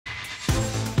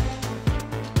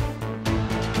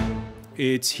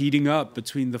It's heating up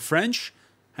between the French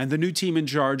and the new team in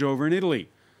charge over in Italy.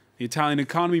 The Italian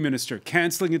economy minister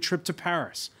cancelling a trip to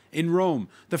Paris. In Rome,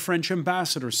 the French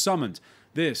ambassador summoned.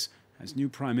 This, as new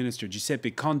Prime Minister Giuseppe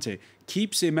Conte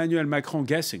keeps Emmanuel Macron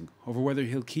guessing over whether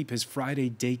he'll keep his Friday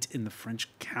date in the French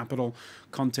capital.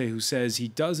 Conte, who says he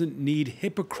doesn't need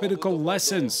hypocritical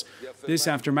lessons. This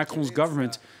after Macron's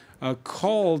government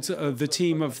called the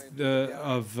team of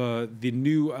the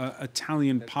new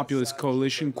Italian populist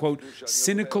coalition, quote,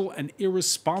 cynical and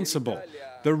irresponsible.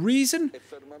 The reason?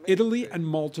 Italy and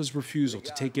Malta's refusal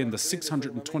to take in the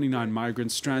 629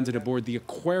 migrants stranded aboard the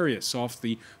Aquarius off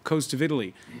the coast of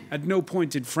Italy. At no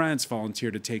point did France volunteer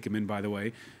to take them in, by the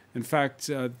way. In fact,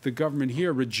 the government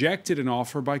here rejected an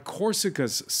offer by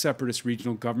Corsica's separatist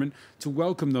regional government to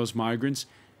welcome those migrants.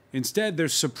 Instead,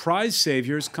 there's surprise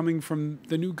saviors coming from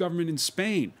the new government in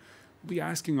Spain. We'll be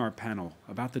asking our panel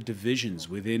about the divisions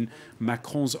within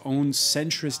Macron's own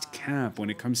centrist camp when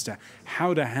it comes to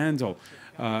how to handle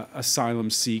asylum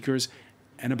seekers,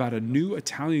 and about a new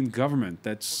Italian government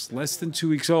that's less than 2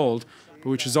 weeks old, but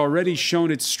which has already shown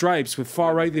its stripes with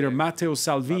far-right leader Matteo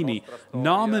Salvini,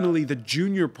 nominally the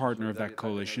junior partner of that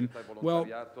coalition, well,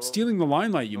 stealing the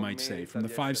limelight, you might say, from the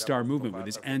Five-Star Movement with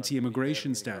his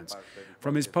anti-immigration stance.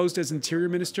 From his post as interior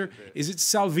minister, is it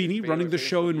Salvini running the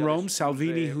show in Rome?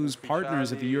 Salvini, whose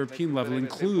partners at the European level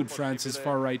include France's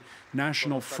far-right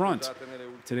National Front.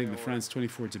 Today in the France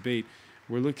 24 debate,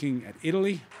 we're looking at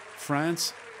Italy,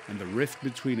 France, and the rift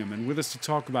between them. And with us to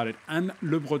talk about it, Anne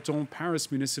Le Breton,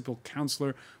 Paris municipal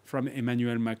councillor from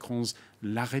Emmanuel Macron's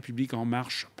La République en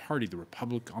Marche party, the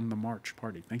Republic on the March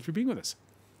party. Thank you for being with us.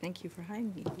 Thank you for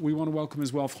having me. We want to welcome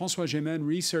as well François Gémen,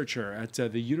 researcher at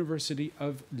the University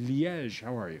of Liège.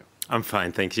 How are you? I'm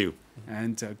fine, thank you.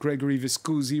 And Gregory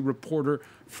Viscusi, reporter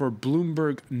for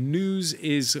Bloomberg News,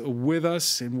 is with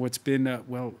us in what's been,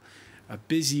 a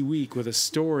busy week with a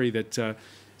story that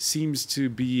seems to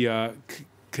be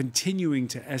continuing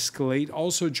to escalate.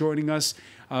 Also joining us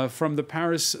from the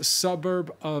Paris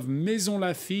suburb of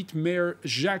Maison-Lafitte, Mayor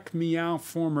Jacques Millard,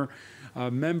 former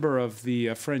member of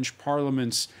the French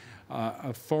Parliament's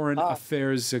Foreign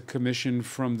Affairs Commission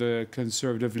from the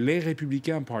conservative Les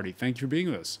Républicains party. Thank you for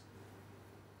being with us.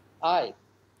 Hi.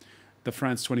 The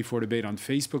France 24 debate on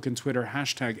Facebook and Twitter,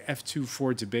 hashtag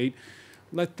F24debate.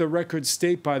 Let the record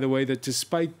state, by the way, that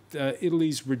despite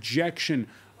Italy's rejection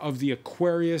of the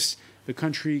Aquarius, the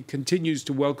country continues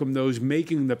to welcome those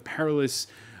making the perilous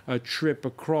trip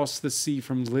across the sea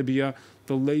from Libya.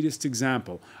 The latest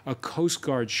example, a Coast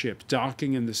Guard ship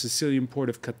docking in the Sicilian port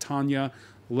of Catania,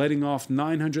 letting off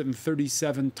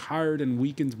 937 tired and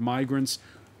weakened migrants,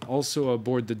 also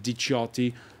aboard the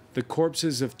Diciotti, the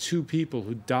corpses of 2 people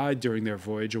who died during their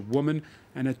voyage, a woman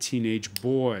and a teenage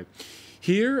boy.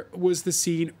 Here was the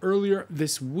scene earlier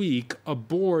this week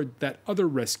aboard that other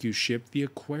rescue ship, the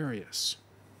Aquarius.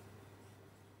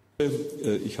 I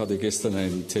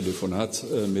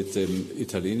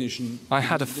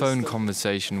had a phone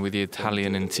conversation with the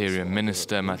Italian Interior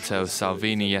Minister Matteo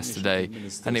Salvini yesterday,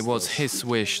 and it was his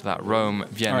wish that Rome,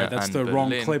 Vienna, All right, that's and the Berlin.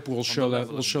 wrong clip. We'll show that.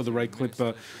 We'll show the right clip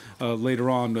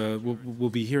later on. We'll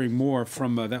be hearing more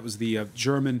from that was the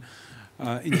German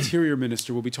Interior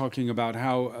Minister. Will be talking about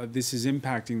how this is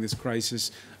impacting this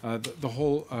crisis, the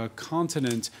whole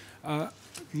continent.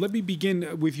 Let me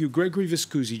begin with you, Gregory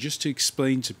Viscusi, just to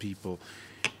explain to people.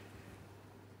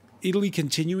 Italy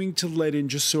continuing to let in,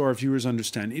 just so our viewers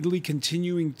understand, Italy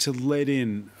continuing to let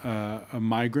in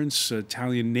migrants,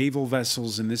 Italian naval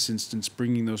vessels in this instance,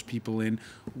 bringing those people in,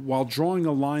 while drawing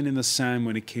a line in the sand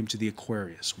when it came to the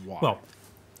Aquarius. Why? Well,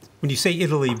 when you say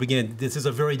Italy, again, this is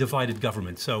a very divided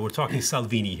government, so we're talking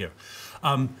Salvini here.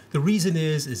 The reason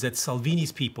is that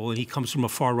Salvini's people, and he comes from a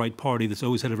far-right party that's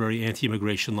always had a very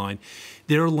anti-immigration line,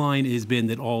 their line has been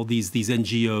that all these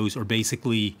NGOs are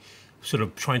basically sort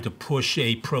of trying to push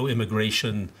a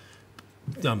pro-immigration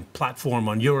platform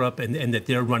on Europe, and that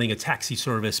they're running a taxi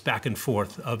service back and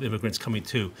forth of immigrants coming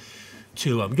to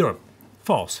Europe.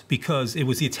 False, because it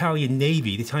was the Italian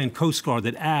Navy, the Italian Coast Guard,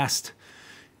 that asked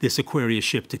this Aquarius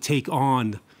ship to take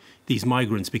on these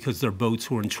migrants because their boats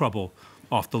were in trouble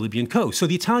off the Libyan coast. So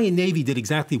the Italian Navy did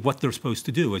exactly what they're supposed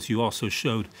to do, as you also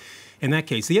showed in that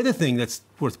case. The other thing that's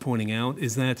worth pointing out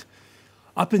is that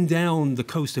up and down the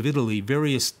coast of Italy,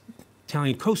 various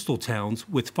Italian coastal towns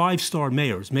with 5-star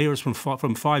mayors from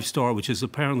 5-star, which is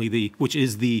apparently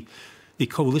the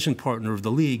coalition partner of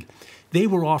the League, they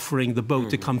were offering the boat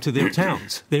to come to their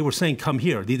towns. They were saying, come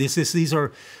here. These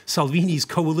are Salvini's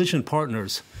coalition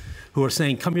partners who are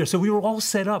saying, come here. So we were all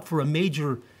set up for a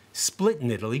major split in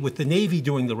Italy, with the Navy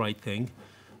doing the right thing,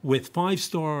 with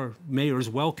 5-star mayors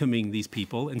welcoming these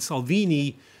people, and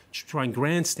Salvini trying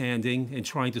grandstanding and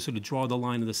trying to sort of draw the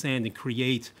line in the sand and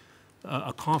create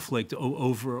a conflict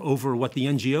over what the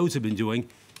NGOs have been doing.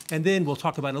 And then we'll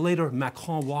talk about it later.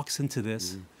 Macron walks into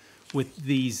this with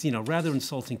these, rather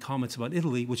insulting comments about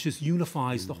Italy, which just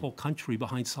unifies the whole country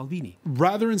behind Salvini.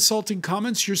 Rather insulting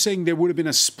comments? You're saying there would have been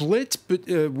a split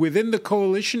within the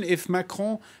coalition if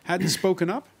Macron hadn't spoken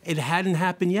up? It hadn't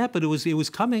happened yet, but it was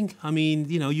coming. I mean,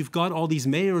 you've got all these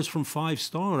mayors from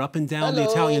 5-star up and down the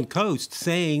Italian coast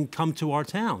saying, come to our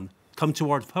town, come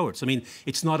to our ports. I mean,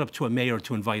 it's not up to a mayor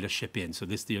to invite a ship in, so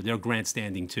they're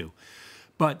grandstanding too.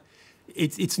 But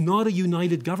it's not a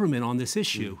united government on this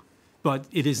issue. But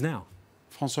it is now.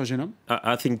 François Génome?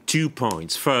 I think 2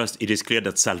 points. First, it is clear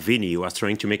that Salvini was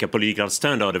trying to make a political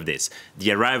stand out of this.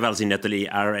 The arrivals in Italy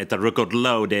are at a record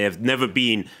low. They have never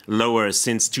been lower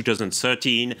since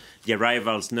 2013. The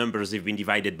arrivals numbers have been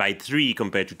divided by 3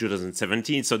 compared to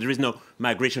 2017. So there is no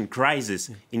migration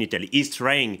crisis in Italy. He's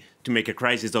trying to make a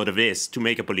crisis out of this, to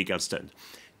make a political stand.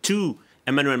 2,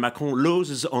 Emmanuel Macron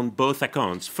loses on both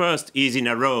accounts. First, he's in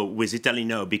a row with Italy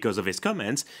now because of his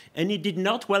comments, and he did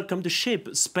not welcome the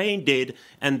ship. Spain did,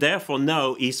 and therefore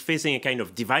now he's facing a kind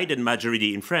of divided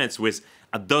majority in France with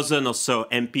a dozen or so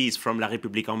MPs from La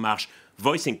République En Marche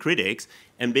voicing critics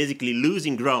and basically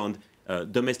losing ground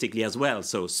domestically as well.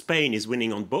 So Spain is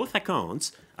winning on both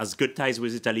accounts, has good ties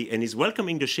with Italy, and is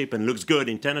welcoming the ship and looks good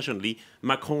internationally.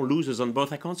 Macron loses on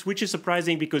both accounts, which is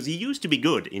surprising because he used to be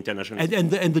good internationally. And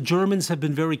the Germans have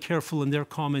been very careful in their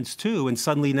comments too. And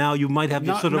suddenly now you might have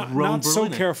this sort of Rome not so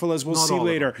careful as we'll see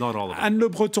later. Not all of them. And Le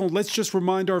Breton, let's just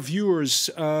remind our viewers,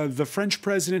 the French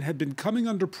president had been coming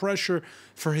under pressure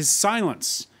for his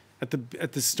silence at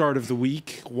the start of the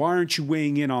week. Why aren't you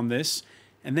weighing in on this?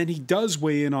 And then he does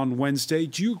weigh in on Wednesday.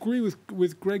 Do you agree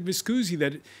with Greg Viscusi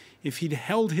that if he'd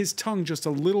held his tongue just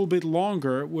a little bit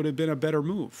longer, it would have been a better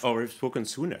move? Or have spoken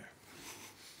sooner?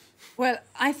 Well,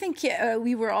 I think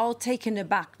we were all taken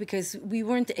aback because we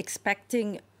weren't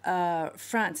expecting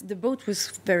France. The boat was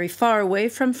very far away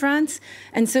from France.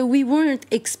 And so we weren't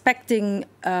expecting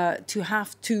to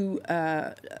have to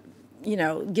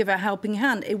give a helping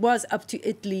hand. It was up to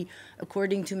Italy,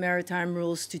 according to maritime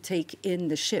rules, to take in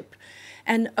the ship.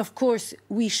 And of course,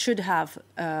 we should have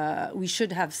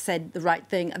said the right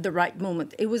thing at the right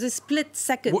moment. It was a split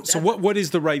second. So what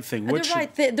is the right thing?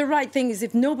 The right thing is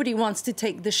if nobody wants to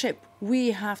take the ship,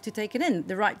 we have to take it in.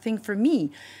 The right thing for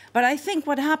me. But I think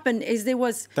what happened is there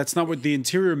was... That's not what the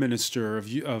interior minister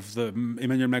of the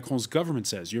Emmanuel Macron's government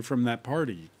says. You're from that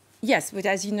party. Yes, but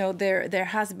as you know, there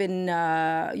has been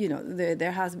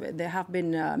there have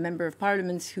been a member of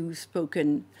parliament who's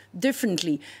spoken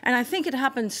differently, and I think it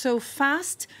happened so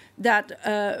fast that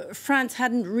France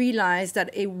hadn't realized that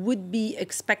it would be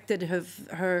expected of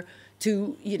her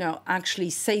to actually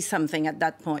say something at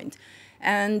that point.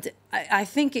 And I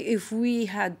think if we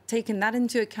had taken that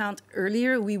into account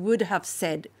earlier, we would have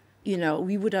said,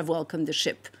 we would have welcomed the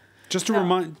ship. Just a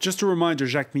reminder,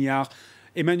 Jacques Millard.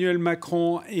 Emmanuel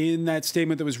Macron, in that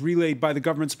statement that was relayed by the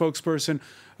government spokesperson,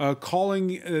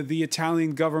 calling the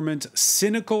Italian government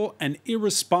cynical and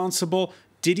irresponsible.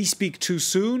 Did he speak too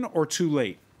soon or too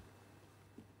late?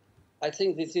 I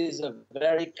think this is a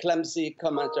very clumsy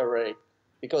commentary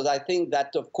because I think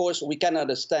that, of course, we can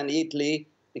understand Italy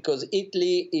because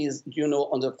Italy is,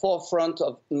 on the forefront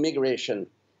of immigration.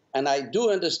 And I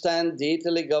do understand the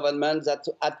Italy government that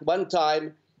at one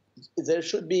time there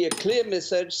should be a clear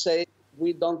message saying,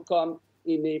 we don't come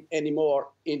anymore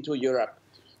into Europe.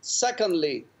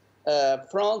 Secondly,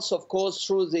 France, of course,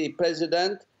 through the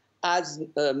president, has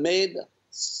made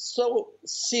so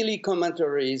silly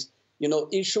commentaries.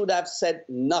 He should have said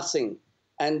nothing.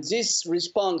 And this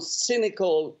response,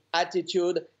 cynical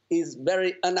attitude is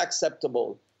very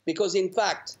unacceptable. Because, in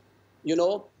fact,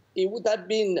 it would have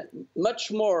been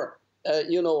much more,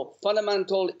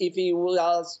 fundamental if he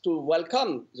was to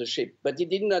welcome the ship. But he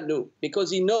did not do,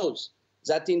 because he knows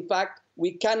that, in fact,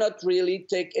 we cannot really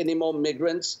take any more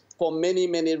migrants for many,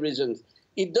 many reasons.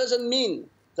 It doesn't mean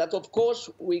that, of course,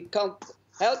 we can't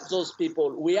help those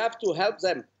people. We have to help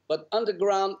them, but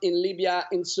underground in Libya,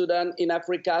 in Sudan, in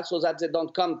Africa, so that they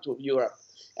don't come to Europe.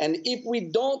 And if we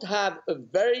don't have a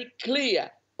very clear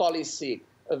policy,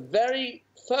 a very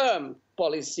firm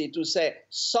policy to say,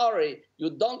 sorry,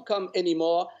 you don't come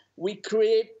anymore, we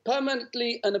create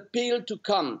permanently an appeal to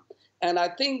come. And I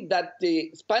think that the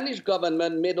Spanish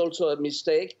government made also a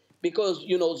mistake because,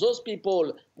 those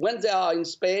people, when they are in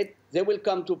Spain, they will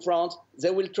come to France,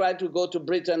 they will try to go to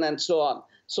Britain and so on.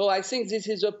 So I think this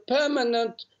is a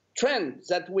permanent trend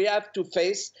that we have to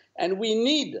face. And we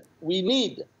need,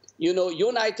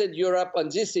 united Europe on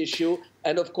this issue,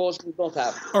 and of course we don't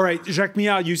have. All right, Jacques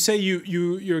Mial, you say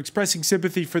you're expressing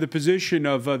sympathy for the position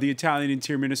of the Italian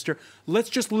Interior Minister. Let's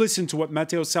just listen to what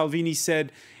Matteo Salvini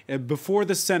said before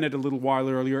the Senate a little while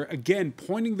earlier, again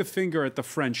pointing the finger at the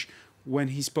French when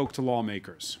he spoke to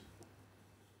lawmakers.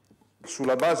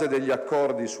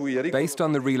 Based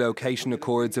on the relocation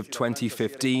accords of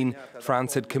 2015,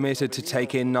 France had committed to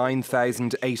take in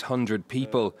 9,800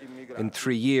 people. In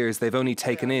 3 years, they've only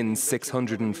taken in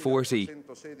 640.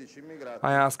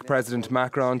 I ask President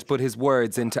Macron to put his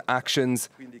words into actions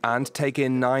and take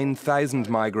in 9,000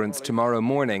 migrants tomorrow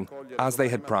morning, as they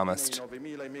had promised.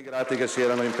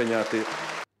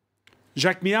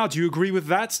 Jacques Mial, do you agree with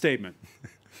that statement?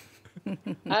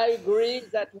 I agree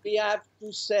that we have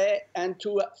to say and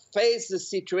to face the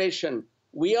situation.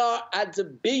 We are at the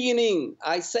beginning,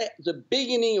 I say the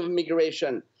beginning of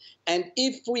migration. And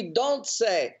if we don't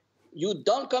say, you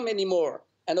don't come anymore,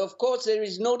 and of course there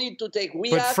is no need to take.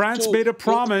 But France made a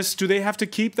promise. Do they have to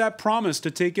keep that promise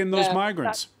to take in those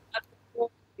migrants?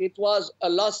 It was a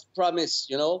lost promise,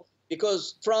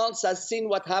 because France has seen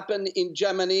what happened in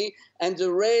Germany and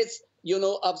the race,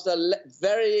 of the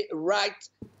very right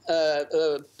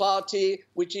party,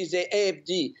 which is the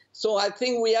AfD. So I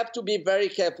think we have to be very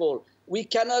careful. We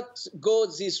cannot go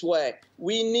this way.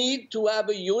 We need to have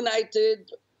a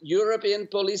united European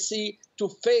policy to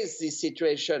face this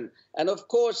situation. And of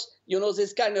course,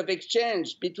 this kind of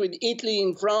exchange between Italy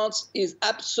and France is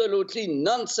absolutely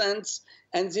nonsense.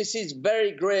 And this is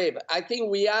very grave. I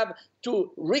think we have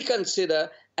to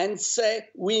reconsider and say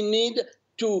we need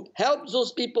to help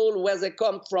those people where they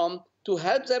come from, to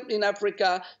help them in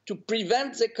Africa, to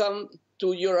prevent them come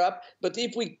to Europe. But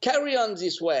if we carry on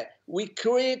this way, we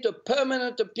create a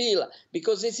permanent appeal,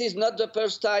 because this is not the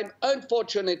first time,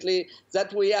 unfortunately,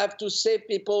 that we have to save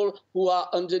people who are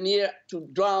on the near to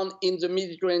drown in the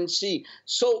Mediterranean Sea.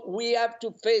 So we have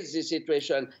to face this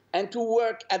situation and to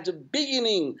work at the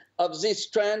beginning of this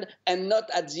trend and not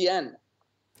at the end.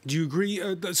 Do you agree?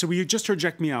 So we just heard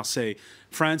Jacques Mial say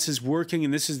France is working,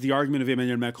 and this is the argument of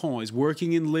Emmanuel Macron, is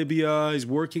working in Libya, is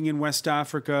working in West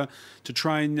Africa to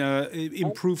try and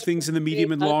improve things in the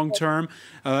medium and long term.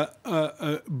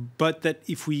 But that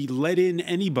if we let in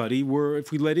anybody,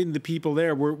 if we let in the people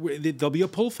there, there'll be a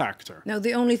pull factor. No,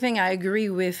 the only thing I agree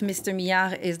with Mr.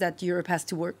 Millard is that Europe has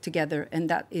to work together,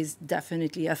 and that is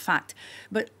definitely a fact.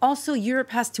 But also Europe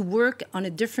has to work on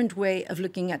a different way of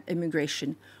looking at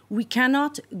immigration. We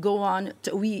cannot go on.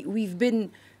 We've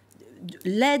been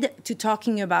led to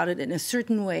talking about it in a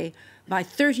certain way by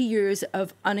 30 years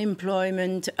of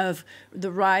unemployment, of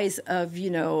the rise of,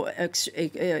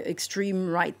 extreme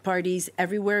right parties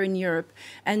everywhere in Europe.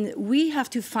 And we have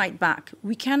to fight back.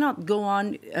 We cannot go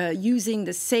on using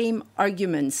the same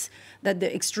arguments that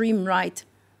the extreme right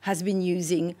has been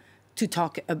using to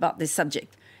talk about this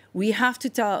subject. We have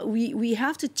to we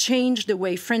have to change the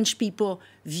way French people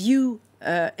view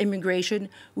immigration.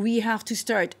 We have to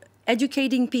start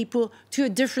educating people to a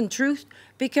different truth,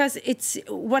 because it's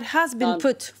what has been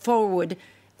put forward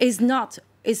is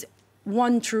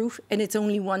one truth, and it's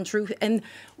only one truth. And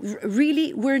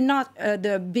really, we're not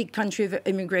the big country of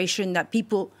immigration that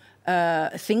people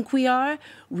think we are.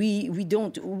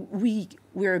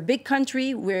 We're a big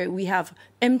country where we have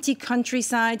empty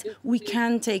countryside. We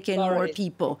can take in more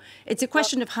people. It's a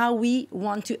question of how we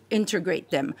want to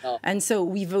integrate them. And so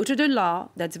we voted a law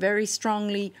that's very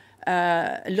strongly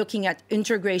looking at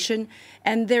integration.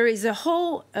 And there is a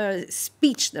whole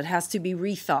speech that has to be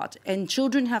rethought. And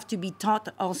children have to be taught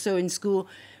also in school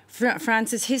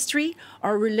France's history,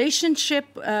 our relationship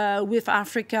with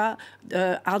Africa,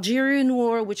 the Algerian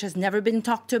War, which has never been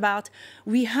talked about.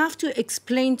 We have to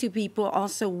explain to people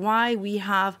also why we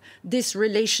have this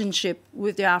relationship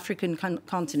with the African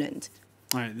continent.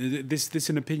 All right, this is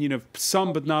an opinion of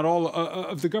some, but not all,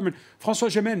 of the government. François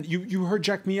Gemène, you heard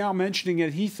Jacques Mial mentioning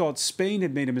that he thought Spain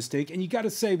had made a mistake. And you got to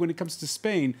say, when it comes to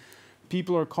Spain,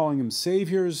 people are calling them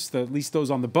saviors, at least those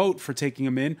on the boat, for taking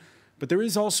them in. But there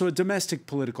is also a domestic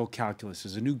political calculus.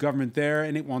 There's a new government there,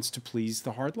 and it wants to please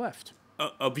the hard left.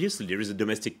 Obviously, there is a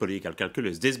domestic political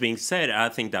calculus. This being said, I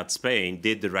think that Spain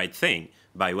did the right thing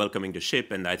by welcoming the ship,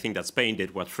 and I think that Spain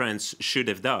did what France should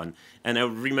have done. And I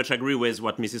very much agree with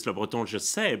what Mrs. Le Breton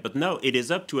just said, but now it is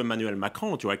up to Emmanuel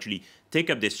Macron to actually take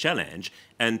up this challenge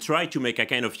and try to make a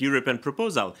kind of European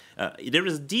proposal. There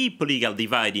is a deep political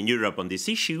divide in Europe on this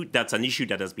issue. That's an issue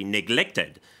that has been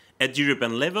neglected. At the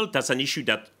European level, that's an issue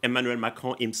that Emmanuel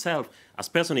Macron himself has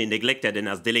personally neglected and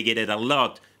has delegated a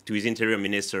lot to his interior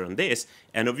minister on this.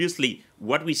 And obviously,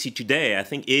 what we see today, I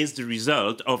think, is the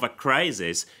result of a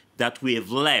crisis that we have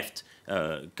left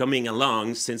coming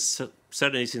along since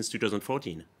certainly since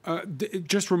 2014.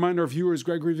 Just remind our viewers,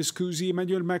 Gregory Viscusi,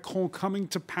 Emmanuel Macron coming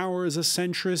to power as a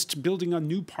centrist, building a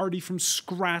new party from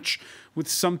scratch with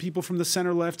some people from the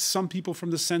center-left, some people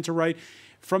from the center-right.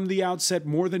 From the outset,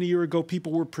 more than a year ago,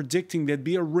 people were predicting there'd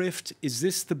be a rift. Is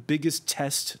this the biggest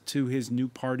test to his new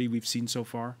party we've seen so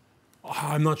far?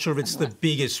 I'm not sure if it's the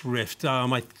biggest rift. I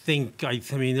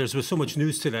mean, there's so much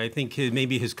news today. I think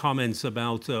maybe his comments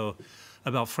about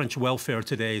French welfare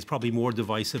today is probably more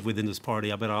divisive within this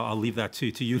party. But I'll leave that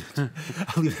to you.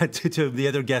 I'll leave that to the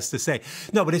other guests to say.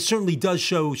 No, but it certainly does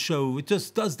show. It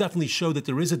just does definitely show that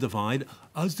there is a divide,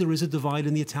 as there is a divide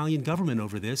in the Italian government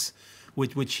over this,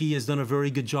 which he has done a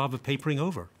very good job of papering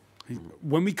over.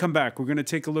 When we come back, we're going to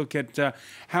take a look at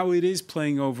how it is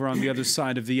playing over on the other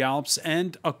side of the Alps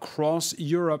and across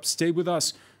Europe. Stay with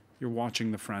us. You're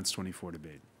watching the France 24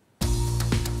 debate.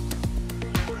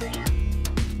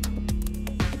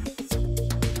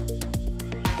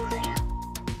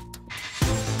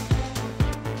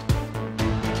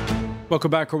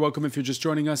 Welcome back, or welcome if you're just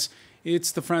joining us.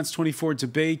 It's the France 24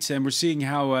 debate, and we're seeing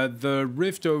how the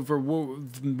rift over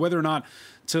whether or not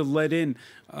to let in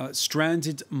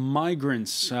stranded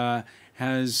migrants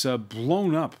has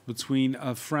blown up between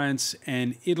France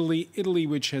and Italy. Italy,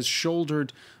 which has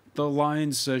shouldered the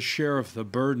lion's share of the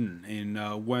burden in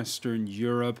Western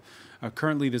Europe.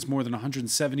 Currently, there's more than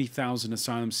 170,000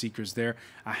 asylum seekers there,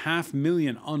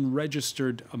 500,000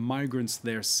 unregistered migrants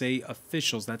there, say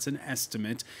officials. That's an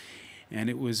estimate. And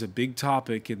it was a big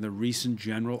topic in the recent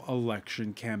general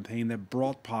election campaign that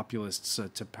brought populists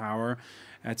to power.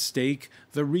 At stake,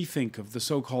 the rethink of the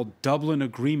so-called Dublin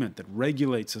Agreement that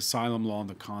regulates asylum law on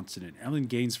the continent. Ellen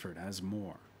Gainsford has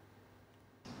more.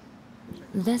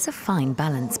 There's a fine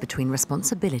balance between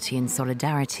responsibility and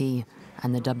solidarity,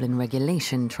 and the Dublin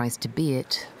regulation tries to be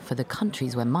it for the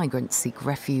countries where migrants seek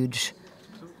refuge.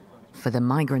 For the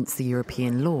migrants, the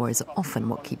European law is often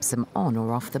what keeps them on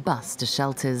or off the bus to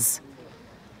shelters.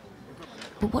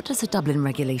 But what does the Dublin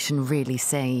regulation really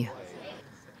say?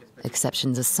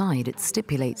 Exceptions aside, it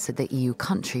stipulates that the EU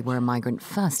country where a migrant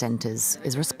first enters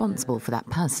is responsible for that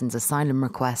person's asylum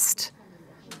request.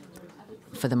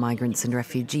 For the migrants and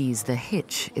refugees, the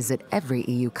hitch is that every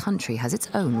EU country has its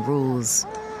own rules.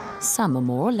 Some are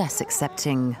more or less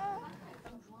accepting.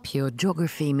 Pure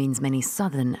geography means many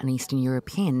southern and eastern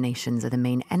European nations are the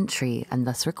main entry and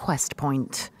thus request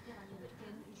point.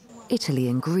 Italy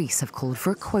and Greece have called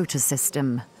for a quota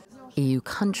system. EU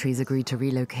countries agreed to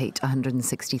relocate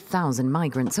 160,000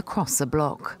 migrants across the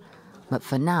bloc. But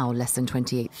for now, less than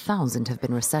 28,000 have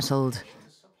been resettled.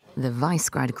 The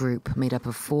Visegrad group, made up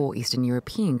of 4 Eastern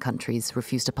European countries,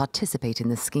 refused to participate in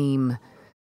the scheme.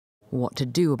 What to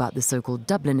do about the so-called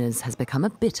Dubliners has become a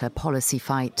bitter policy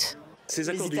fight.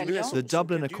 The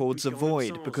Dublin Accords are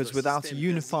void because without a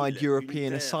unified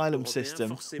European asylum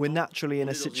system, we're naturally in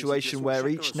a situation where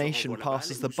each nation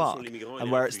passes the buck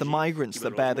and where it's the migrants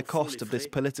that bear the cost of this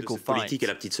political fight.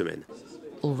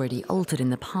 Already altered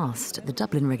in the past, the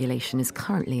Dublin regulation is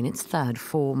currently in its 3rd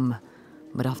form.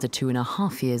 But after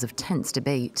 2.5 years of tense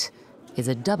debate, is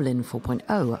a Dublin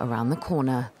 4.0 around the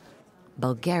corner?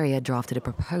 Bulgaria drafted a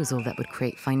proposal that would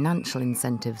create financial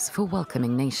incentives for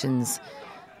welcoming nations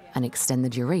and extend the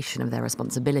duration of their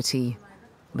responsibility.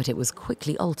 But it was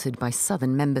quickly altered by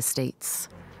southern member states.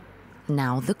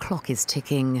 Now the clock is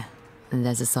ticking.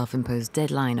 There's a self-imposed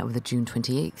deadline of the June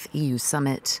 28th EU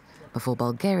summit before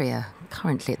Bulgaria,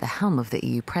 currently at the helm of the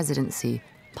EU presidency,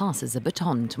 passes the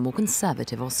baton to more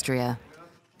conservative Austria.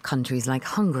 Countries like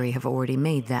Hungary have already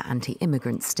made their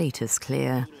anti-immigrant status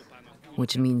clear,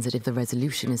 which means that if the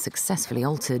resolution is successfully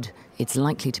altered, it's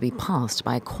likely to be passed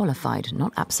by a qualified,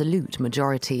 not absolute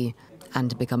majority, and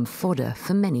to become fodder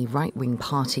for many right-wing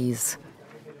parties.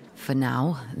 For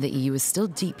now, the EU is still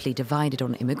deeply divided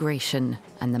on immigration,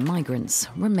 and the migrants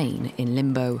remain in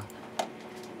limbo.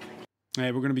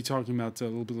 We're going to be talking about a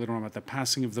little bit later on about the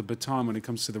passing of the baton when it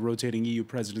comes to the rotating EU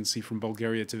presidency from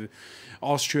Bulgaria to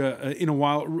Austria in a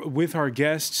while with our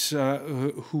guests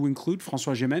who include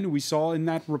François Gémen, who we saw in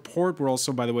that report. We're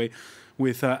also, by the way,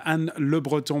 with Anne Le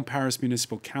Breton, Paris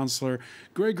Municipal Councillor,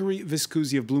 Gregory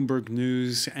Viscusi of Bloomberg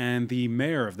News, and the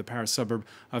mayor of the Paris suburb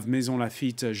of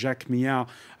Maisons-Laffitte, Jacques Millard.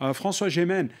 François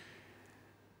Gémen,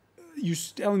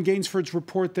 Ellen Gainsford's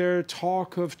report there,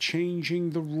 talk of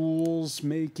changing the rules,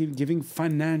 giving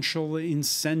financial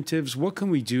incentives. What can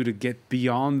we do to get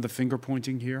beyond the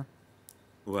finger-pointing here?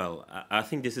 Well, I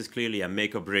think this is clearly a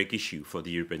make-or-break issue for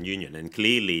the European Union, and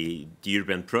clearly the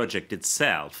European project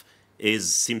itself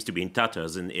seems to be in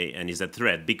tatters and is a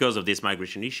threat because of this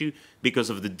migration issue, because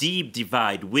of the deep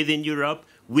divide within Europe,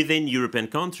 within European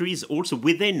countries, also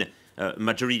within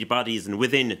majority parties and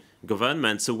within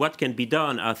government. So what can be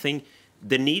done? I think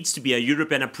there needs to be a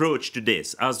European approach to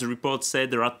this. As the report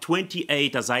said, there are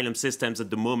 28 asylum systems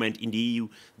at the moment in the EU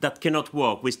that cannot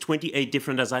work. With 28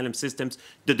 different asylum systems,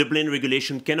 the Dublin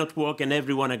regulation cannot work, and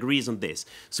everyone agrees on this.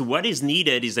 So what is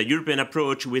needed is a European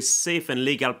approach with safe and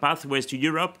legal pathways to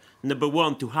Europe. Number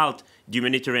one, to halt the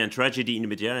humanitarian tragedy in the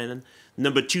Mediterranean.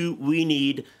 Number two, we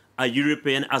need a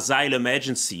European asylum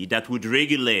agency that would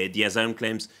regulate the asylum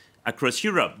claims across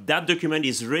Europe. That document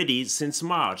is ready since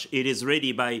March. It has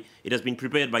been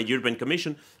prepared by the European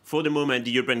Commission. For the moment,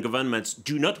 the European governments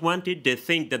do not want it. They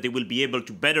think that they will be able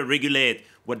to better regulate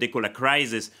what they call a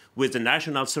crisis with the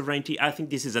national sovereignty. I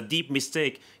think this is a deep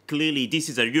mistake. Clearly, this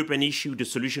is a European issue. The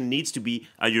solution needs to be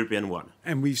a European one.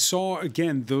 And we saw,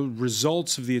 again, the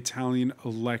results of the Italian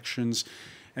elections.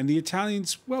 And the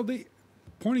Italians, well, they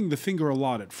pointing the finger a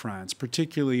lot at France,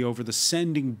 particularly over the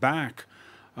sending back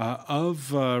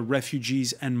of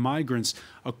refugees and migrants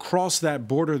across that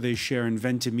border they share in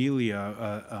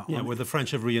Ventimiglia. Where the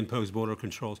French have reimposed border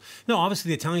controls. No, obviously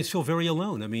the Italians feel very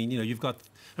alone. I mean,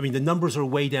 the numbers are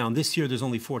way down. This year there's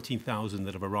only 14,000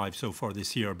 that have arrived so far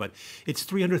this year, but it's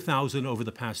 300,000 over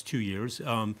the past 2 years.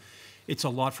 It's a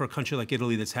lot for a country like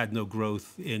Italy that's had no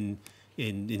growth in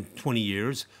 20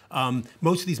 years.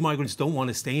 Most of these migrants don't want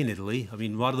to stay in Italy. I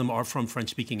mean, a lot of them are from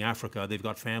French-speaking Africa. They've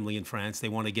got family in France. They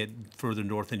want to get further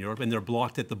north in Europe, and they're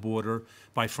blocked at the border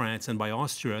by France and by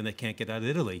Austria, and they can't get out of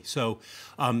Italy. So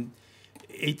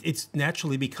it's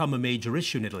naturally become a major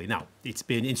issue in Italy. Now, it's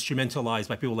been instrumentalized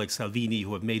by people like Salvini,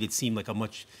 who have made it seem like a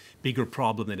much bigger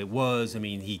problem than it was. I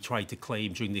mean, he tried to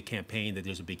claim during the campaign that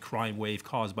there's a big crime wave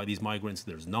caused by these migrants.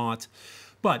 There's not.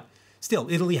 But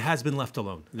still, Italy has been left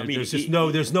alone.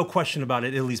 There's no question about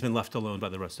it. Italy's been left alone by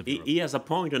the rest of Europe. He has a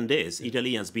point on this.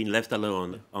 Italy has been left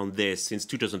alone on this since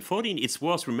 2014. It's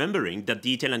worth remembering that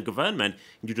the Italian government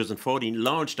in 2014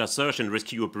 launched a search and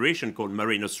rescue operation called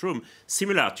Mare Nostrum,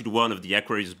 similar to the one of the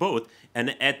Aquarius boat,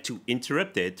 and had to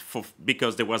interrupt it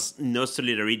because there was no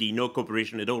solidarity, no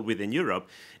cooperation at all within Europe.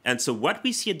 And so what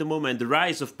we see at the moment, the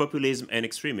rise of populism and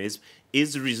extremism,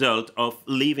 is the result of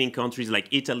leaving countries like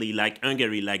Italy, like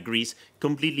Hungary, like Greece,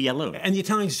 completely alone. And the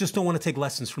Italians just don't want to take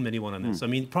lessons from anyone on this. I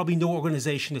mean, probably no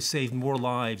organization has saved more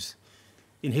lives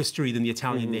in history than the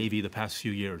Italian Navy the past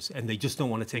few years, and they just don't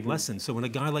want to take lessons. So when a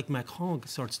guy like Macron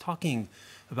starts talking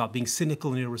about being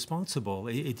cynical and irresponsible,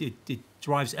 it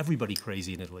drives everybody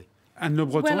crazy in Italy. And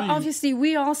well, obviously,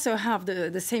 we also have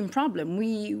the same problem.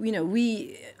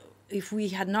 If we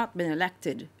had not been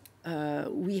elected,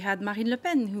 we had Marine Le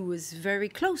Pen, who was very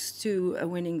close to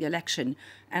winning the election.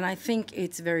 And I think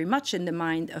it's very much in the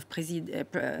mind of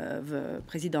President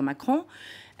Macron.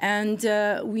 And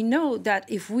we know that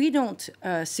if we don't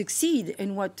succeed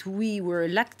in what we were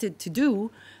elected to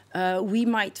do, we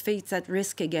might face that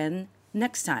risk again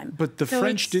next time. But the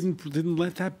French didn't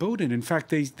let that boat in. In fact,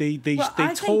 they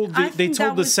told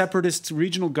the separatist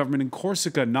regional government in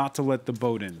Corsica not to let the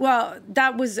boat in. Well,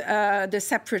 that was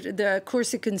the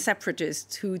Corsican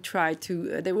separatists who tried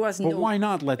to. There was no. But why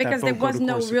not let that boat go to Corsica? Because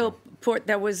there was no real port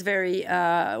that was very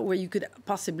where you could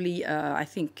possibly,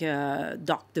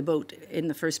 dock the boat in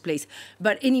the first place.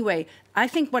 But anyway, I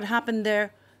think what happened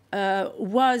there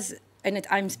was, and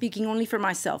I'm speaking only for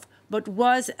myself, but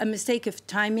was a mistake of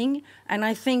timing. And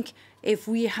I think if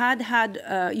we had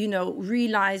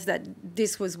realized that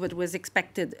this was what was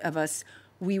expected of us,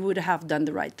 we would have done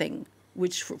the right thing,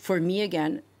 which for me,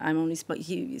 again, I'm only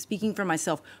speaking for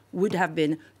myself, would have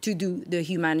been to do the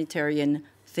humanitarian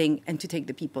thing and to take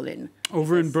the people in.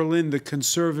 Over in Berlin, the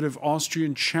conservative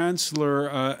Austrian chancellor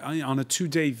on a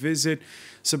 2-day visit,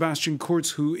 Sebastian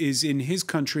Kurz, who is in his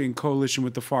country in coalition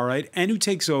with the far right and who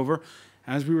takes over,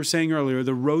 as we were saying earlier,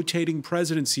 the rotating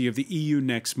presidency of the EU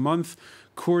next month.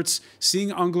 Kurz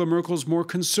seeing Angela Merkel's more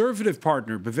conservative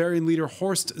partner, Bavarian leader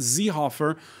Horst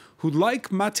Seehofer, who,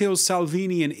 like Matteo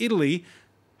Salvini in Italy,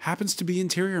 happens to be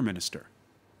interior minister.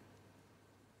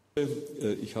 I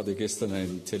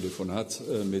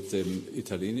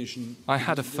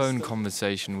had a phone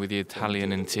conversation with the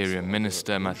Italian Interior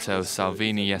Minister Matteo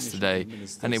Salvini yesterday,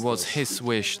 and it was his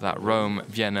wish that Rome,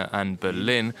 Vienna and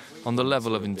Berlin, on the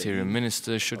level of Interior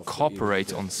Ministers, should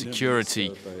cooperate on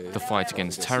security, the fight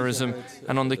against terrorism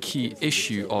and on the key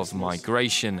issue of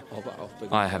migration.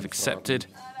 I have accepted,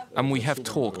 and we have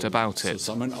talked about it.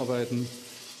 In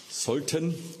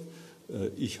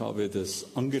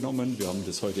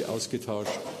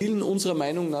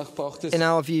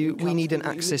our view, we need an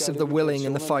axis of the willing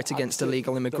in the fight against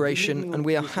illegal immigration, and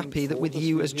we are happy that with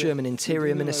you as German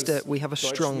Interior Minister, we have a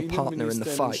strong partner in the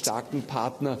fight.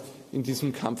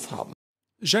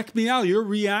 Jacques Mial, your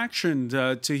reaction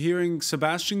to hearing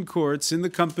Sebastian Kurz in the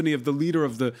company of the leader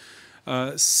of the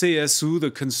CSU,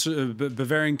 the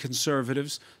Bavarian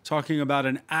Conservatives, talking about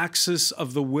an axis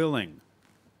of the willing.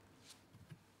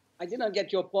 I didn't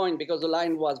get your point because the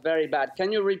line was very bad.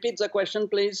 Can you repeat the question,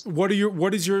 please? What are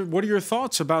your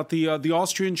thoughts about the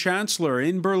Austrian Chancellor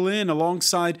in Berlin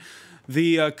alongside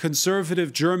the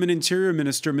conservative German Interior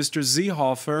Minister, Mr.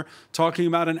 Seehofer, talking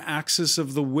about an axis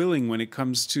of the willing when it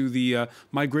comes to the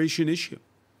migration issue?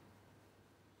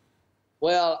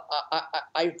 Well,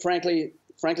 I frankly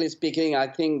speaking, I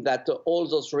think that all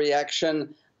those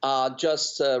reactions are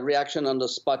just reaction on the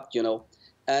spot, you know.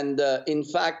 And in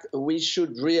fact, we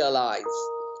should realize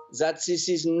that this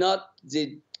is not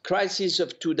the crisis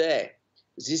of today.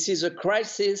 This is a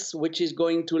crisis which is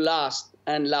going to last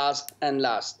and last and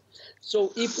last.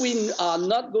 So if we are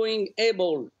not going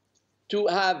able to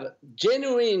have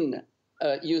genuine,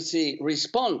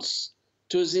 response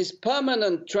to this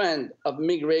permanent trend of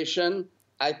migration,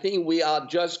 I think we are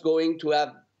just going to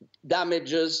have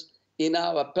damages in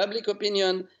our public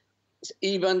opinion,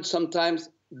 even sometimes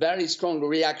very strong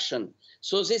reaction.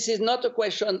 So this is not a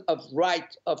question of right,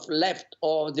 of left,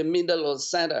 or the middle or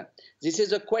center. This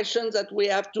is a question that we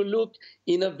have to look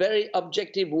in a very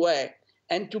objective way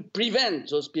and to prevent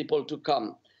those people to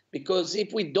come. Because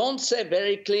if we don't say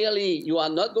very clearly, you are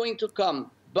not going to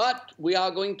come, but we are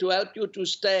going to help you to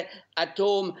stay at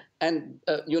home and,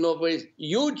 with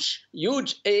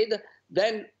huge aid,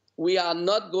 then we are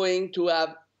not going to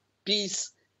have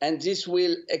peace, and this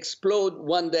will explode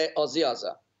one day or the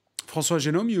other. François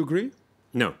Genome, you agree?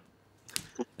 No.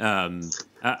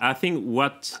 I think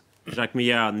what Jacques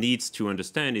Millard needs to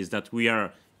understand is that we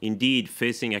are indeed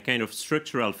facing a kind of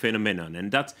structural phenomenon,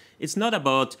 and that it's not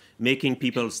about making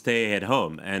people stay at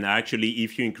home. And actually,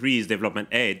 if you increase development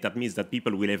aid, that means that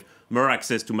people will have more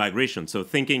access to migration. So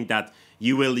thinking that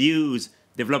you will use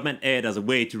development aid as a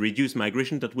way to reduce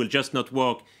migration, that will just not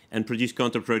work and produce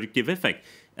counterproductive effect.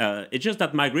 It's just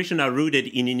that migration are rooted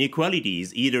in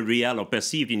inequalities, either real or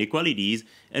perceived inequalities,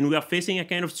 and we are facing a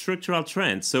kind of structural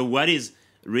trend. So what is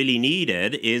really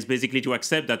needed is basically to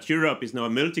accept that Europe is now a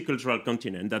multicultural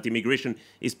continent, that immigration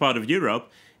is part of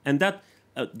Europe, and that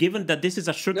given that this is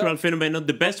a structural phenomenon,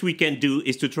 the best we can do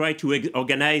is to try to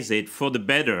organize it for the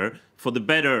better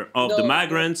of the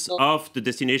migrants, of the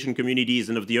destination communities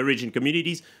and of the origin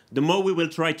communities. The more we will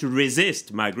try to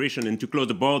resist migration and to close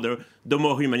the border, the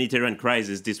more humanitarian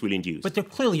crisis this will induce. But there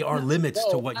clearly are limits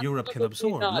to what Europe can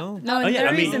absorb, no? No,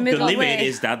 the limit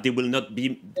is that there will not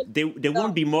be, there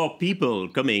won't be more people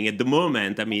coming at the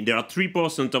moment. I mean, there are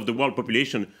 3% of the world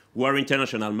population who are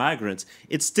international migrants.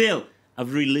 It's still a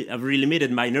very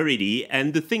limited minority,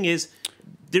 and the thing is,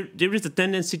 there is a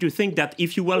tendency to think that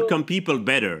if you welcome people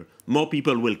better, more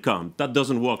people will come. That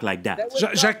doesn't work like that.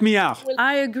 Jacques Millard.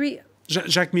 I agree.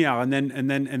 Jacques Millard, and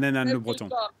then Anne Le Breton.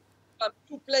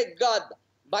 To play God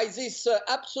by this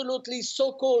absolutely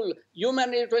so-called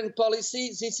humanitarian policy,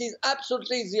 this is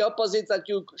absolutely the opposite that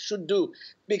you should do.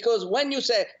 Because when you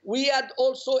say, we had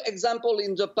also example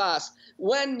in the past,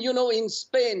 when, in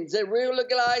Spain, they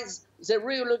regularized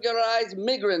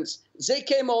migrants. They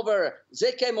came over.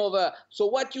 So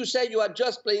what you say, you are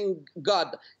just playing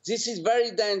God. This is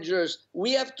very dangerous.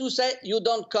 We have to say, you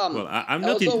don't come. Well, I'm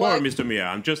not in power, Mr. Mayor.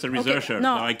 I'm just a researcher.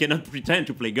 No. I cannot pretend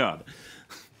to play God.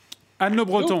 Anne Le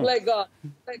Breton. You play God.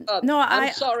 No,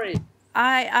 I'm sorry.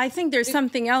 I think there's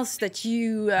something else that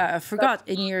you forgot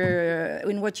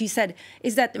in what you said,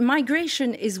 is that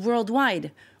migration is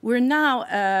worldwide. We're now,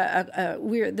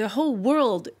 the whole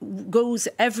world goes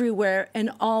everywhere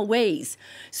in all ways.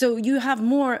 So you have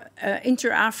more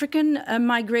inter-African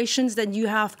migrations than you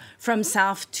have from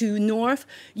south to north.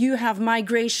 You have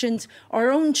migrations, our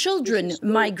own children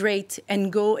migrate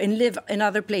and go and live in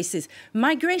other places.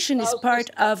 Migration is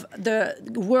part of the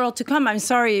world to come. I'm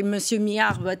sorry, Monsieur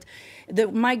Millard, but the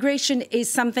migration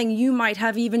is something you might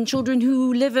have even children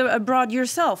who live abroad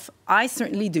yourself. I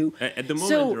certainly do. At the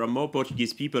moment, there are more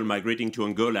Portuguese people migrating to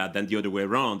Angola than the other way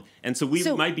around. And so we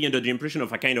might be under the impression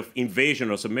of a kind of invasion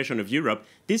or submission of Europe.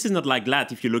 This is not like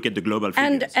that if you look at the global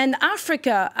figures. And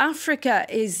Africa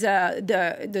is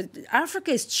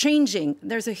Africa is changing.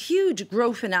 There's a huge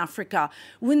growth in Africa.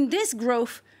 When this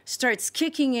growth starts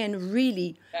kicking in,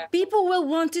 really, people will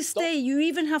want to stay. You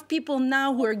even have people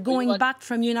now who are going back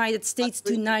from United States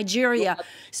to Nigeria.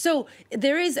 So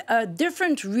there is a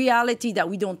different reality that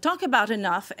we don't talk about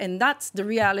enough, and that's the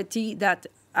reality that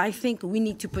I think we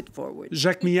need to put forward.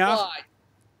 Jacques Millard?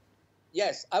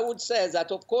 Yes, I would say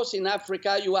that, of course, in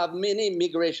Africa, you have many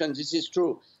migrations. This is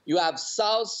true. You have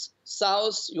south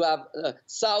south, you have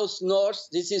south, north.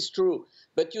 This is true.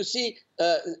 But you see,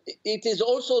 it is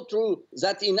also true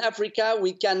that in Africa,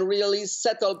 we can really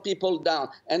settle people down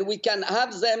and we can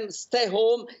have them stay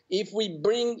home if we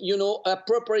bring,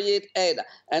 appropriate aid.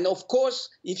 And of course,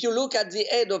 if you look at the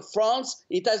aid of France,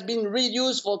 it has been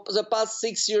reduced for the past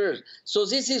 6 years. So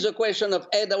this is a question of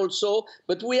aid also,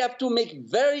 but we have to make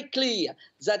very clear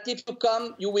that if you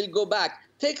come, you will go back.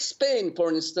 Take Spain,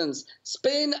 for instance.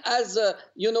 Spain has,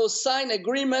 signed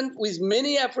agreement with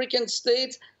many African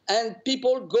states, and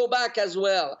people go back as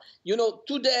well.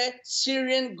 Today,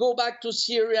 Syrians go back to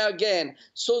Syria again.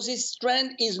 So this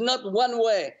trend is not one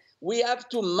way. We have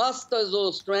to master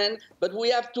those trends, but we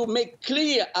have to make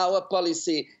clear our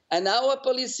policy. And our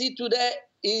policy today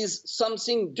is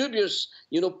something dubious.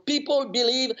 People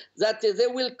believe that they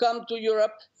will come to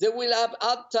Europe, they will have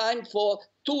hard time for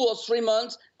 2 or 3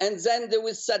 months, and then they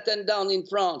will settle down in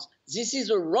France. This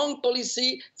is a wrong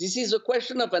policy. This is a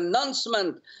question of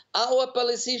announcement. Our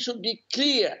policy should be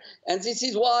clear. And this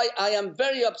is why I am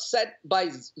very upset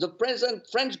by the present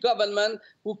French government,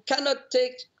 who cannot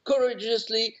take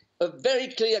courageously a very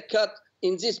clear cut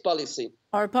in this policy.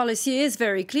 Our policy is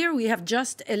very clear. We have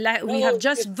just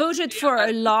voted for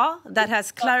a law that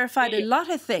has clarified a lot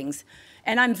of things.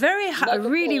 And I'm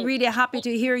really happy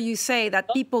to hear you say that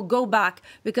people go back,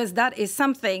 because that is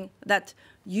something that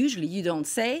usually you don't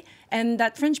say, and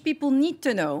that French people need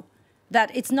to know that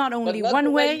it's not only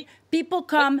one way. People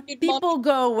come, people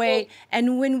go away,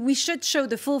 and when we should show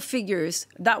the full figures,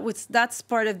 that's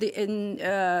part of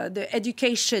the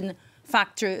education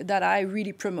factor that I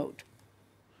really promote.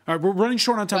 All right, we're running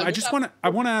short on time. I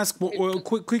want to ask a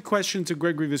quick question to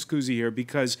Gregory Viscusi here,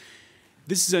 because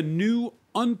this is a new,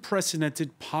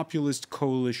 unprecedented populist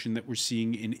coalition that we're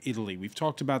seeing in Italy. We've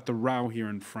talked about the row here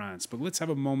in France, but let's have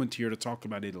a moment here to talk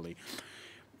about Italy.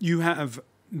 You have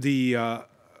the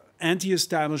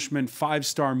anti-establishment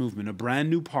five-star movement, a brand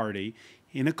new party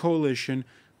in a coalition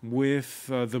with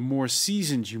the more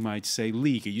seasoned, you might say,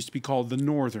 League. It used to be called the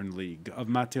Northern League of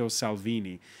Matteo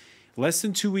Salvini. Less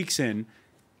than 2 weeks in,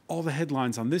 all the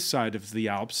headlines on this side of the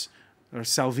Alps are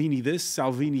Salvini this,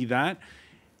 Salvini that.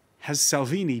 Has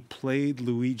Salvini played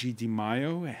Luigi Di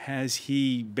Maio? Has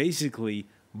he basically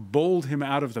bowled him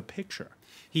out of the picture?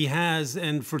 He has,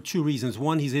 and for two reasons.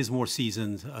 One, he is more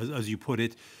seasoned, as you put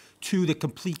it. Two, the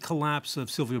complete collapse of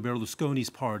Silvio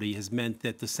Berlusconi's party has meant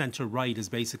that the center-right has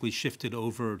basically shifted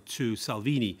over to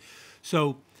Salvini.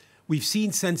 So we've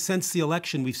seen, since the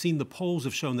election, we've seen the polls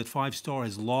have shown that Five Star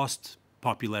has lost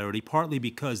popularity, partly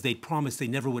because they promised they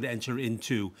never would enter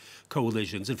into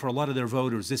coalitions. And for a lot of their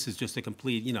voters, this is just a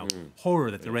complete,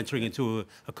 horror that they're entering into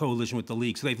a coalition with the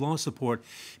League. So they've lost support.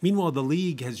 Meanwhile, the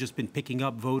League has just been picking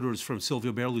up voters from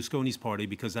Silvio Berlusconi's party,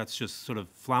 because that's just sort of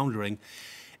floundering.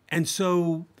 And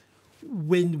so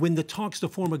when the talks to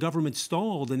form a government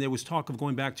stalled and there was talk of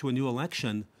going back to a new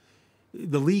election,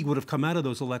 the League would have come out of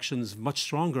those elections much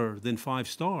stronger than Five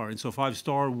Star. And so Five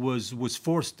Star was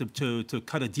forced to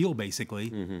cut a deal,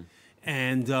 basically.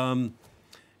 And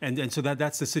so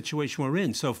that's the situation we're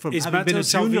in. So from having been a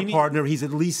junior partner, he's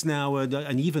at least now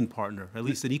an even partner, at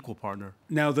least an equal partner.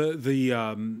 Now,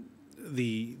 the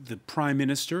prime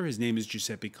minister, his name is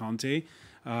Giuseppe Conte.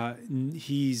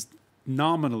 He's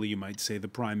nominally, you might say, the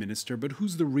prime minister, but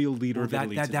who's the real leader of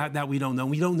Italy today? That we don't know.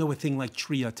 We don't know a thing like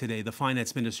Tria today, the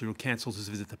finance minister who cancels his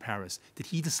visit to Paris. Did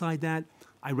he decide that?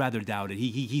 I rather doubt it.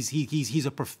 He's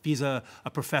a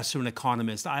professor, an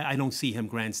economist. I don't see him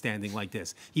grandstanding like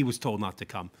this. He was told not to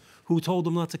come. Who told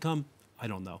him not to come? I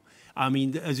don't know. I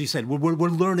mean, as you said, we're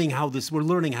learning how this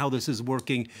is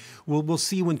working. We'll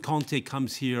see when Conte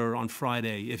comes here on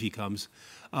Friday, if he comes.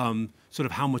 Sort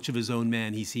of how much of his own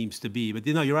man he seems to be. But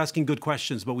you're asking good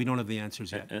questions, but we don't have the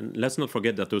answers yet. And let's not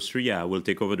forget that Austria will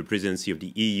take over the presidency of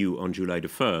the EU on July the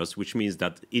 1st, which means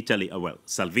that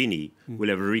Salvini will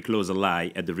have a very close ally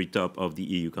at the very top of the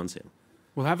EU Council.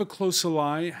 We'll have a close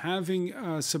ally.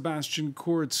 Having Sebastian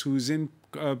Kurz, who's in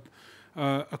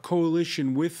a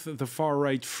coalition with the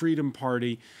far-right Freedom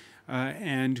Party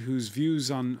and whose views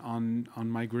on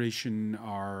migration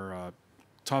are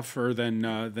tougher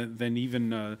than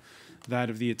even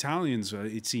that of the Italians,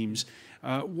 it seems.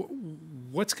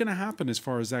 What's going to happen as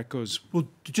far as that goes? Well,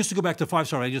 just to go back to Five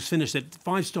Star, I just finished it.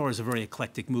 Five Star is a very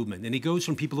eclectic movement, and it goes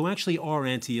from people who actually are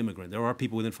anti-immigrant. There are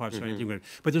people within Five Star anti-immigrant,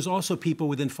 but there's also people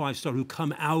within Five Star who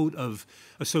come out of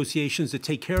associations that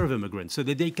take care of immigrants. So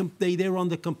that they're on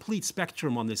the complete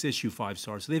spectrum on this issue, Five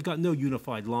Star. So they've got no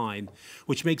unified line,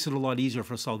 which makes it a lot easier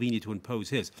for Salvini to impose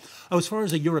his. As far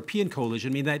as a European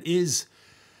coalition, I mean, that is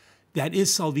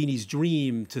Salvini's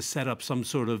dream, to set up some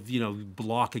sort of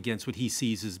block against what he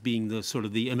sees as being the sort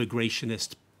of the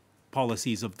immigrationist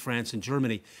policies of France and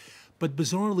Germany. But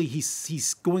bizarrely,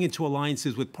 he's going into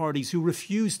alliances with parties who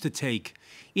refuse to take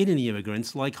in any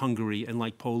immigrants, like Hungary and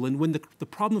like Poland, when the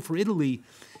problem for Italy,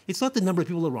 it's not the number of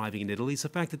people arriving in Italy, it's the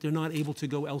fact that they're not able to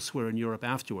go elsewhere in Europe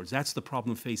afterwards. That's the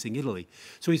problem facing Italy.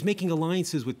 So he's making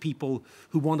alliances with people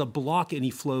who want to block any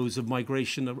flows of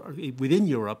migration within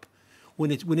Europe, when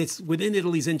it's within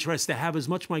Italy's interest to have as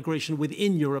much migration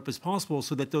within Europe as possible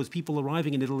so that those people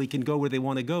arriving in Italy can go where they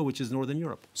want to go, which is Northern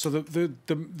Europe. So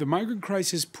the migrant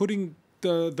crisis putting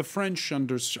the French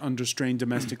under strain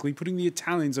domestically, putting the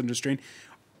Italians under strain.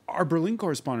 Our Berlin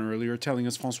correspondent earlier telling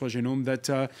us, François Genome,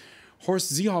 that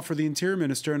Horst Seehofer, the interior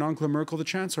minister, and Angela Merkel, the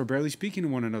chancellor, are barely speaking to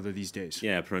one another these days.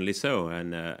 Yeah, apparently so.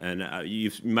 And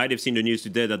you might have seen the news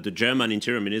today that the German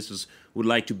interior ministers would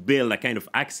like to build a kind of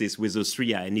axis with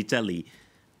Austria and Italy,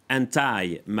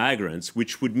 anti-migrants,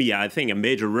 which would be, I think, a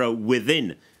major role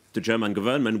within the German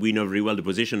government. We know very well the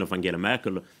position of Angela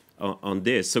Merkel on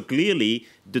this. So clearly,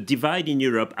 the divide in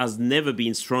Europe has never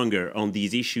been stronger on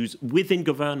these issues within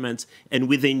governments and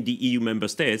within the EU member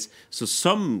states. So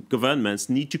some governments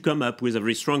need to come up with a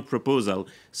very strong proposal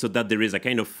so that there is a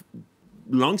kind of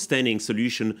long-standing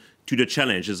solution to the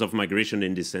challenges of migration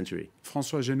in this century.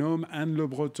 François Genome, Anne Le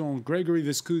Breton, Gregory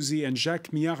Viscusi, and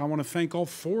Jacques Millard, I want to thank all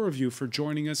four of you for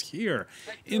joining us here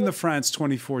in the France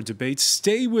 24 debate.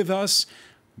 Stay with us.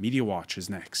 Media Watch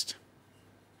is next.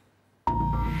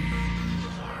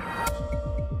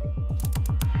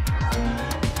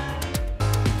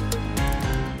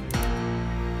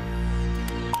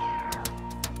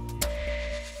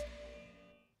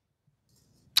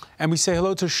 And we say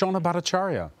hello to Shona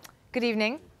Bhattacharya. Good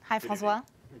evening. Hi, Francois.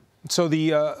 So we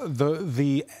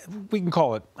can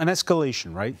call it an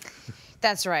escalation, right?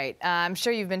 That's right. I'm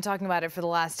sure you've been talking about it for the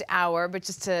last hour, but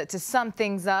just to sum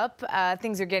things up,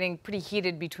 things are getting pretty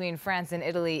heated between France and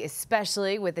Italy,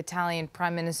 especially with Italian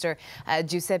Prime Minister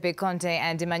Giuseppe Conte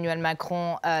and Emmanuel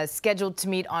Macron scheduled to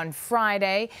meet on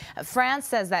Friday. France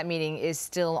says that meeting is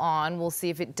still on. We'll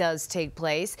see if it does take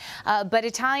place. But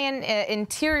Italian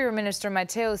Interior Minister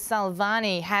Matteo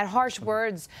Salvini had harsh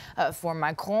words for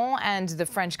Macron and the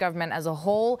French government as a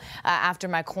whole after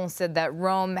Macron said that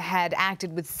Rome had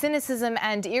acted with cynicism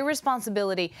and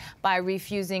irresponsibility by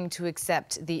refusing to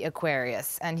accept the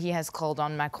Aquarius, and he has called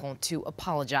on Macron to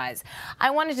apologize.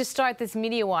 I wanted to start this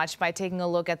Media Watch by taking a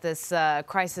look at this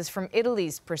crisis from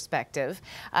Italy's perspective.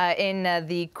 In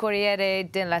the Corriere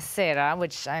della Sera,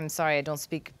 which I'm sorry I don't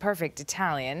speak perfect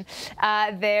Italian,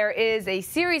 there is a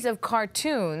series of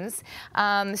cartoons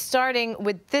starting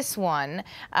with this one,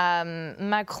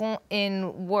 Macron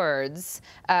in words.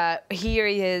 Here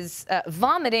he is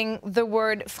vomiting the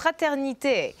word fraternité.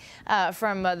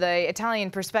 From the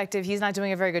Italian perspective, he's not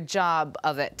doing a very good job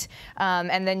of it.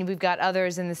 And then we've got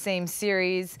others in the same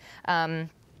series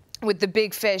with the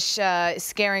big fish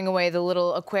scaring away the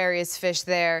little Aquarius fish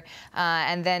there.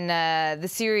 And then the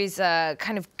series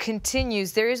kind of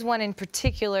continues. There is one in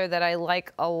particular that I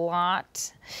like a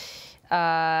lot.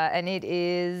 And it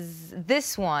is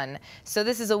this one. So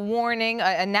this is a warning,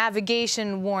 a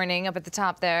navigation warning up at the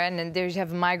top there, and then there you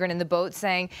have a migrant in the boat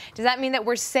saying, does that mean that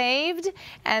we're saved?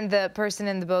 And the person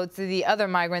in the boat, the other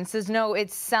migrant, says, no,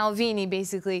 it's Salvini,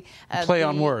 basically. Play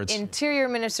on words. Interior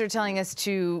minister telling us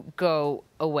to go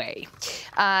away.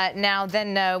 Now,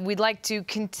 then I'd like to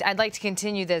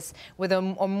continue this with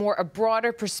a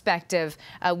broader perspective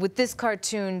with this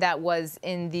cartoon that was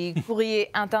in the Courrier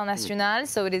International.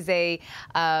 So it is a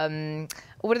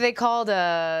what are they called?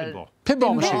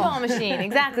 Pinball machine. Pinball machine,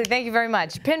 exactly. Thank you very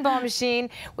much. Pinball machine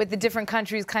with the different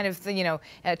countries kind of,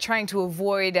 trying to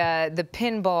avoid the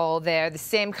pinball there. The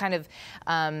same kind of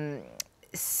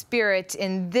spirit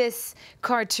in this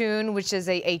cartoon, which is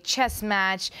a chess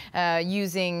match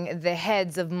using the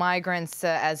heads of migrants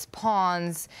as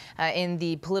pawns in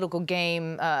the political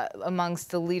game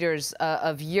amongst the leaders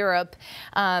of Europe.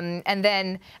 And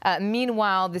then,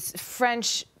 meanwhile, this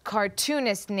French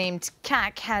cartoonist named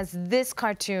Cac has this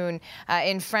cartoon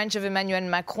in French of Emmanuel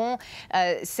Macron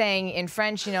saying in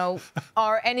French,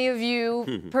 are any of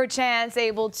you perchance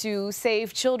able to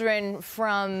save children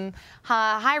from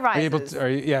high rises?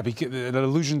 An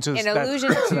allusion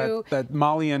to that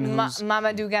Malian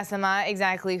Mamadou Gassama,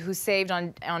 exactly, who saved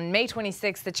on May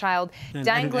 26th the child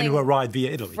dangling and who arrived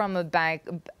via Italy from a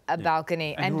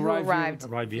balcony and who arrived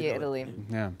via Italy.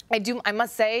 Yeah. I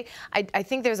must say, I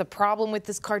think there's a problem with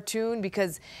this cartoon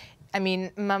because,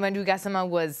 Mamadou Gassama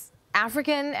was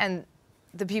African and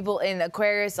the people in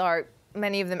Aquarius are,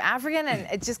 many of them African, and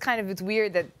it's just it's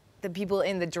weird that the people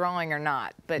in the drawing are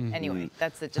not. But anyway,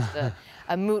 that's just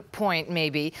a moot point,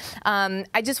 maybe.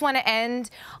 I just want to end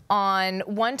on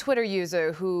one Twitter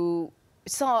user who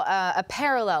saw a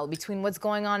parallel between what's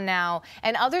going on now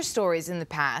and other stories in the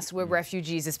past where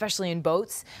refugees, especially in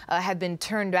boats, have been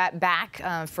turned back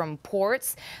from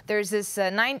ports. There's this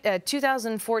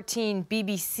 2014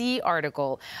 BBC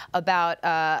article about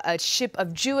a ship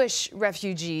of Jewish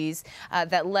refugees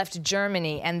that left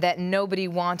Germany and that nobody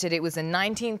wanted. It was in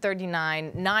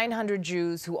 1939, 900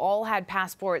 Jews who all had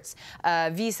passports,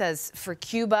 visas for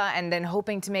Cuba, and then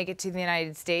hoping to make it to the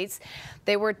United States.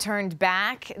 They were turned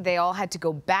back. They all had to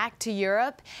go back to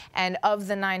Europe, and of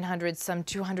the 900, some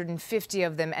 250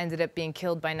 of them ended up being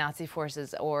killed by Nazi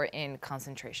forces or in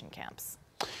concentration camps.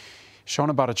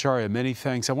 Shona Bhattacharya, many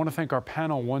thanks. I want to thank our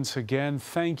panel once again.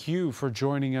 Thank you for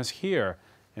joining us here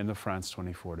in the France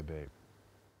 24 debate.